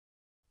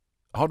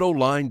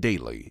AutoLine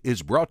Daily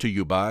is brought to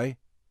you by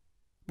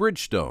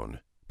Bridgestone,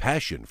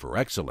 passion for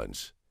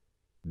excellence.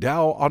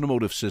 Dow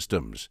Automotive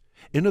Systems,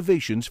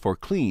 innovations for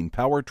clean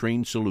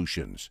powertrain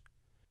solutions.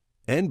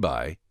 And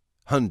by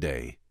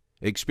Hyundai.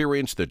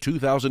 Experience the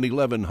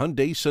 2011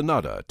 Hyundai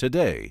Sonata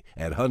today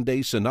at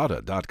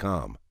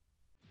HyundaiSonata.com.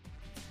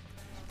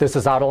 This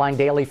is AutoLine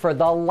Daily for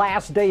the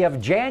last day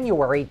of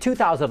January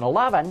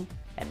 2011,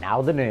 and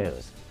now the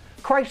news.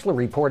 Chrysler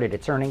reported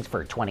its earnings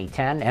for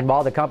 2010, and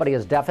while the company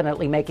is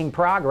definitely making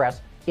progress,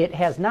 it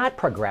has not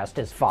progressed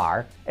as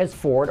far as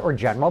Ford or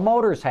General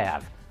Motors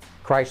have.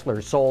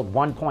 Chrysler sold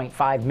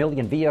 1.5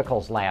 million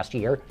vehicles last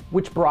year,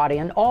 which brought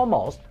in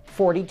almost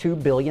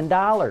 $42 billion.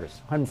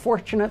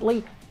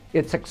 Unfortunately,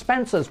 its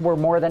expenses were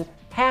more than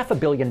 $500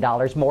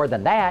 million more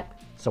than that,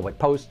 so it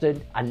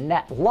posted a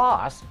net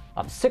loss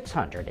of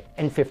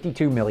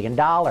 $652 million.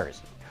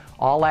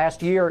 All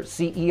last year,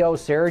 CEO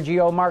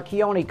Sergio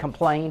Marchionne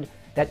complained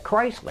that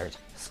Chrysler's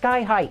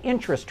sky-high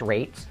interest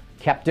rates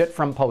kept it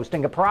from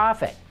posting a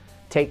profit.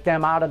 Take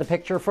them out of the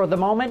picture for the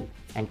moment,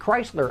 and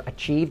Chrysler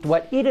achieved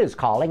what it is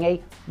calling a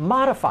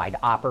modified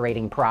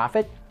operating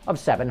profit of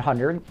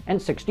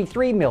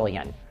 $763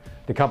 million.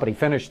 The company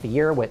finished the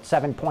year with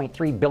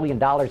 $7.3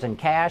 billion in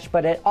cash,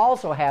 but it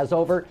also has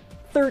over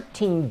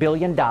 $13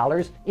 billion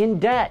in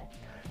debt.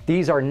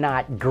 These are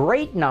not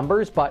great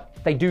numbers, but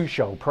they do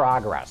show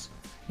progress.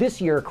 This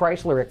year,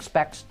 Chrysler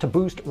expects to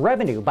boost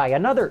revenue by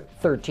another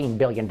 $13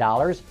 billion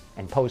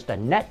and post a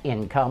net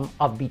income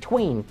of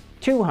between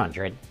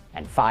 $200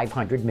 and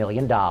 $500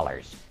 million.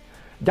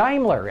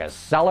 Daimler is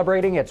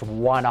celebrating its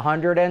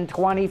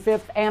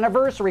 125th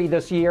anniversary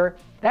this year.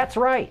 That's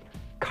right.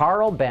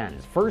 Carl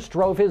Benz first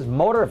drove his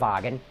motor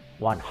wagon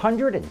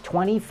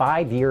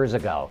 125 years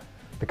ago.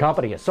 The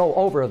company is so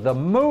over the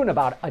moon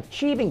about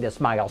achieving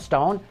this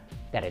milestone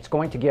that it's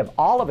going to give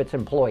all of its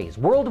employees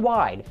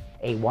worldwide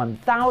a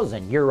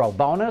 1,000 euro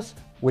bonus,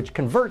 which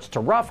converts to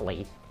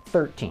roughly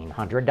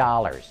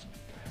 $1,300.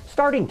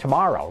 Starting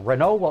tomorrow,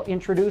 Renault will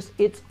introduce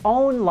its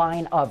own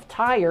line of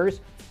tires,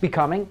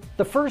 becoming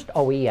the first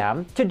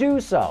OEM to do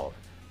so.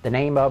 The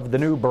name of the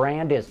new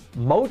brand is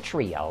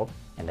Motrio,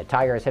 and the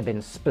tires have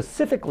been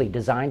specifically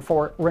designed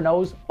for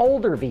Renault's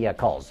older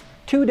vehicles.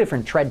 Two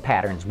different tread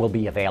patterns will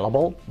be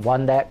available,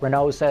 one that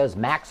Renault says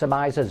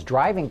maximizes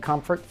driving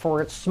comfort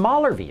for its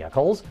smaller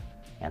vehicles,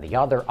 and the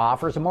other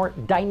offers a more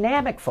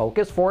dynamic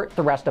focus for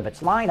the rest of its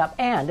lineup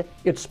and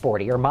its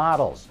sportier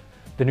models.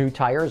 The new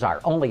tires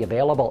are only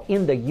available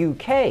in the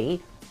UK,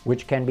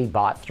 which can be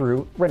bought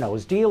through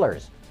Renault's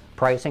dealers.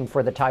 Pricing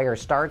for the tire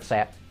starts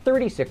at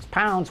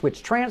 £36,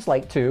 which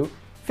translate to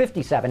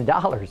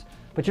 $57.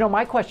 But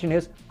my question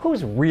is,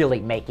 who's really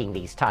making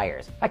these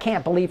tires? I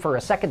can't believe for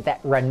a second that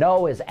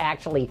Renault is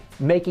actually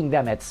making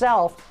them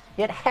itself.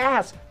 It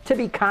has to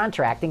be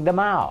contracting them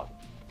out.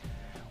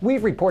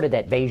 We've reported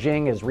that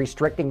Beijing is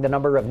restricting the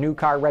number of new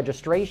car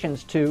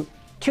registrations to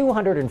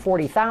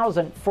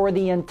 240,000 for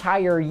the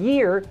entire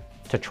year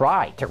to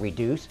try to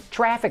reduce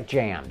traffic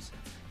jams.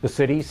 The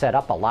city set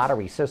up a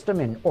lottery system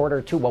in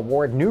order to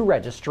award new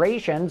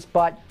registrations,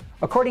 but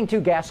according to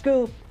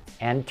Gascou,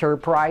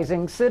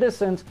 enterprising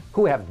citizens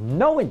who have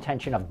no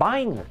intention of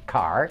buying a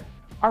car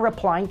are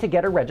applying to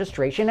get a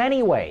registration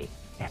anyway.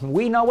 And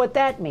we know what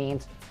that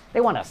means. They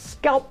want to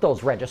scalp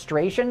those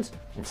registrations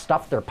and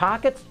stuff their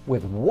pockets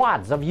with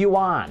wads of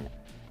yuan.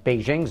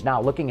 Beijing's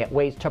now looking at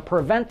ways to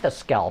prevent the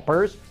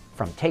scalpers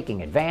from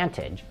taking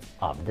advantage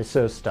of the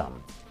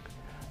system.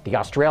 The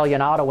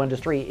Australian auto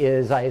industry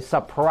is a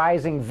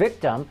surprising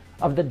victim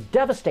of the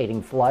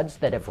devastating floods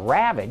that have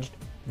ravaged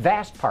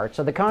vast parts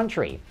of the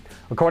country.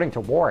 According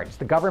to Wards,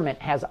 the government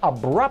has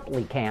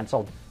abruptly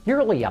canceled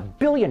nearly $1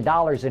 billion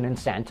in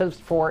incentives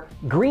for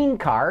green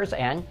cars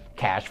and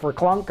cash for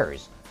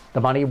clunkers. The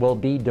money will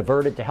be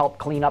diverted to help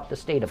clean up the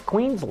state of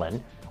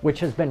Queensland, which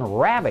has been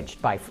ravaged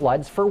by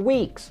floods for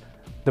weeks.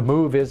 The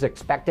move is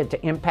expected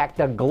to impact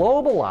the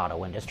global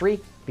auto industry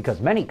because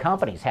many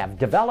companies have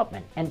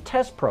development and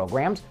test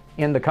programs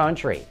in the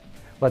country.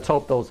 Let's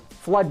hope those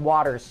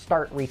floodwaters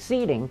start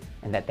receding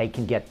and that they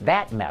can get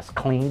that mess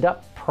cleaned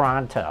up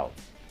pronto.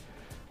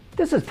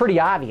 This is pretty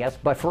obvious,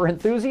 but for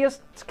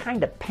enthusiasts, it's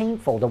kind of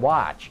painful to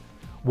watch.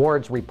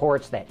 Wards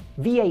reports that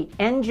V8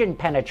 engine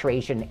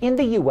penetration in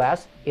the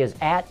U.S. is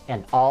at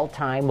an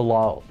all-time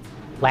low.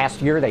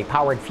 Last year, they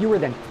powered fewer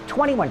than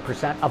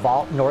 21% of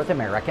all North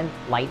American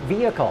light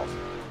vehicles.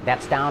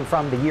 That's down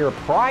from the year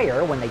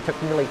prior when they took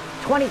nearly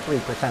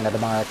 23% of the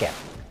market.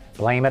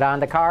 Blame it on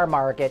the car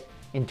market.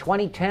 In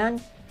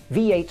 2010,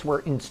 V8s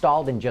were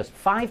installed in just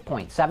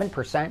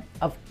 5.7%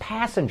 of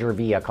passenger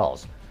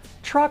vehicles.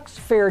 Trucks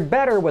fared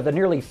better with a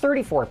nearly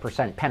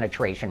 34%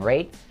 penetration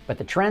rate, but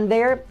the trend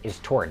there is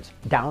towards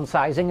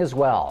downsizing as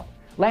well.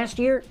 Last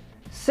year,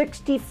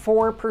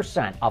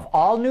 64% of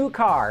all new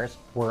cars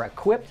were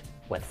equipped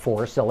with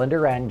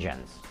four-cylinder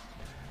engines.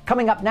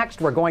 Coming up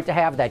next, we're going to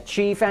have the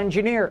chief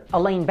engineer,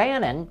 Elaine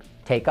Bannon,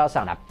 take us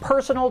on a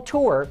personal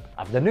tour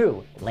of the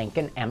new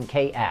Lincoln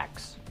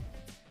MKX.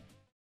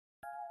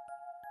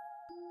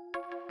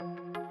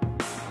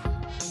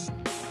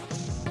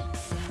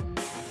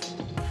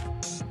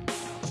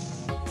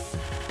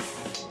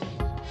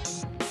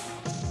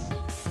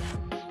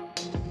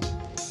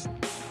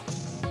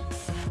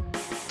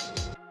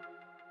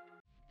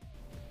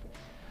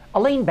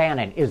 Elaine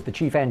Bannon is the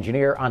chief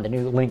engineer on the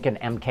new Lincoln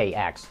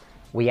MKX.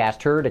 We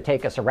asked her to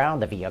take us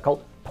around the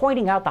vehicle,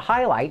 pointing out the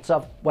highlights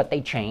of what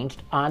they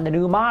changed on the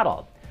new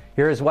model.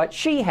 Here's what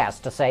she has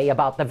to say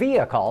about the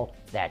vehicle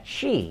that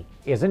she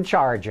is in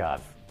charge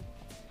of.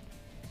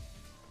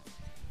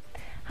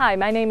 Hi,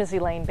 my name is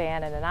Elaine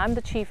Bannon, and I'm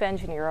the chief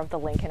engineer of the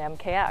Lincoln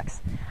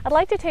MKX. I'd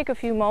like to take a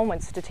few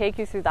moments to take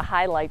you through the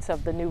highlights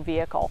of the new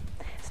vehicle.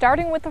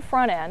 Starting with the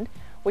front end,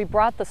 we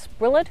brought the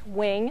split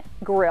wing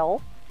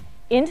grille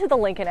into the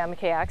Lincoln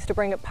MKX to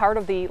bring it part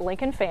of the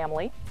Lincoln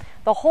family.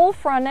 The whole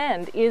front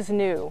end is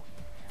new.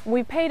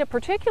 We paid a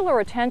particular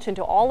attention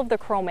to all of the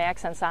chrome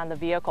accents on the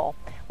vehicle.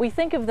 We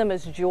think of them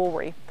as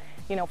jewelry,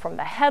 from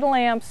the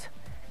headlamps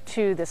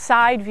to the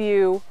side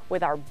view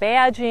with our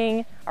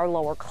badging, our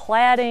lower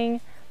cladding,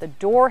 the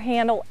door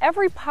handle.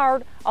 Every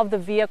part of the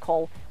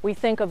vehicle we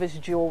think of as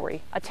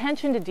jewelry.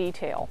 Attention to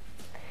detail.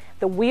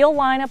 The wheel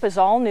lineup is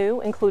all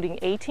new, including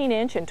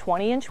 18-inch and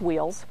 20-inch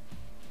wheels.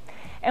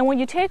 And when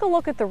you take a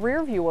look at the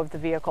rear view of the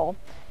vehicle,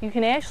 you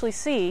can actually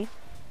see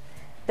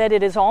that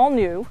it is all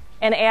new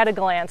and at a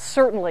glance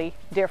certainly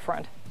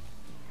different.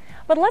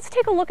 But let's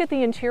take a look at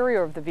the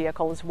interior of the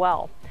vehicle as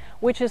well,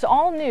 which is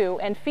all new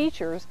and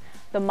features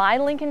the My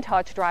Lincoln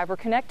Touch Driver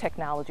Connect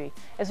technology.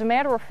 As a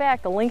matter of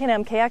fact, the Lincoln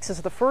MKX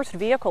is the first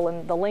vehicle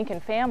in the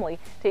Lincoln family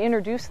to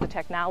introduce the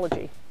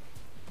technology.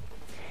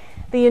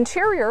 The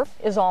interior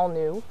is all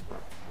new,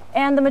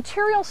 and the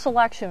material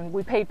selection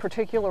we paid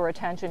particular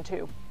attention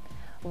to.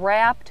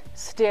 Wrapped,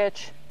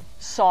 stitch,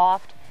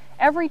 soft,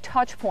 every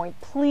touch point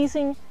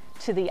pleasing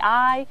to the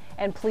eye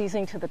and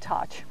pleasing to the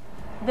touch.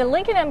 The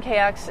Lincoln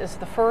MKX is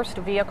the first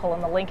vehicle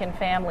in the Lincoln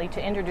family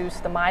to introduce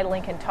the My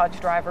Lincoln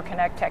Touch Driver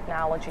Connect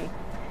technology.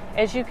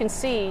 As you can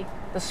see,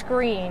 the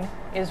screen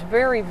is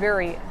very,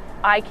 very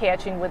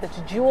eye-catching with its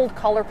jeweled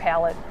color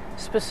palette,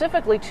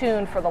 specifically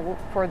tuned for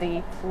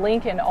the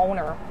Lincoln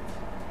owner.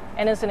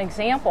 And as an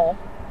example,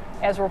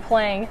 as we're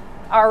playing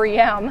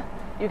REM,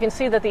 you can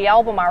see that the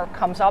album art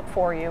comes up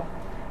for you,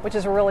 which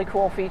is a really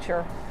cool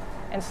feature.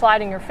 And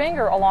sliding your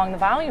finger along the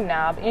volume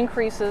knob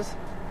increases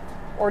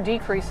or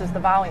decreases the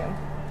volume,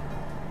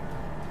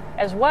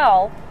 as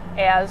well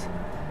as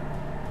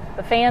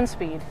the fan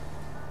speed,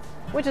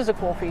 which is a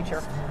cool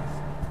feature.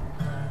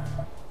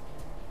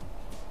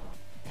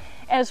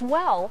 As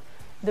well,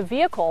 the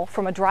vehicle,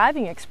 from a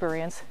driving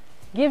experience,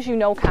 gives you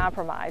no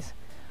compromise.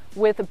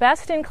 With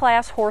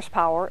best-in-class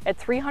horsepower at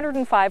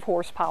 305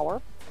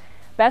 horsepower,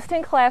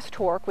 best-in-class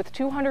torque with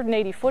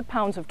 280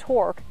 foot-pounds of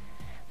torque,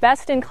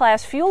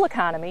 best-in-class fuel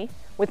economy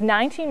with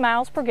 19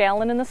 miles per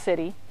gallon in the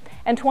city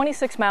and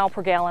 26 miles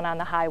per gallon on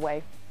the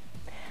highway.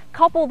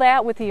 Couple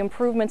that with the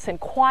improvements in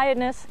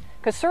quietness,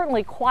 because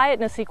certainly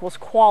quietness equals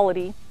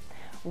quality,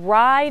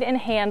 ride and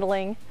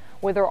handling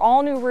with our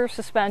all-new rear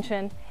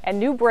suspension and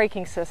new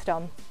braking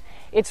system.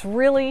 It's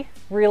really,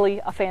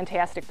 really a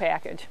fantastic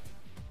package.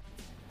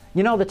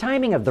 The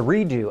timing of the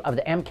redo of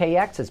the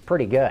MKX is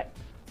pretty good.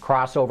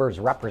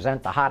 Crossovers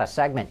represent the hottest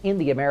segment in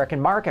the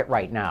American market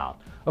right now.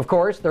 Of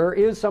course, there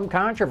is some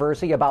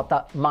controversy about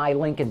the My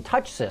Lincoln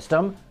Touch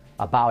system,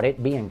 about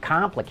it being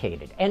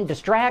complicated and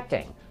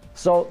distracting.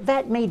 So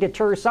that may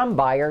deter some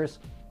buyers,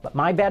 but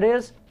my bet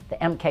is the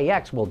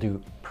MKX will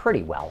do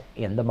pretty well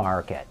in the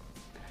market.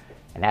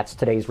 And that's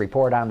today's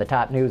report on the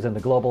top news in the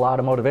global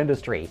automotive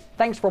industry.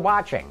 Thanks for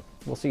watching.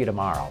 We'll see you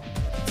tomorrow.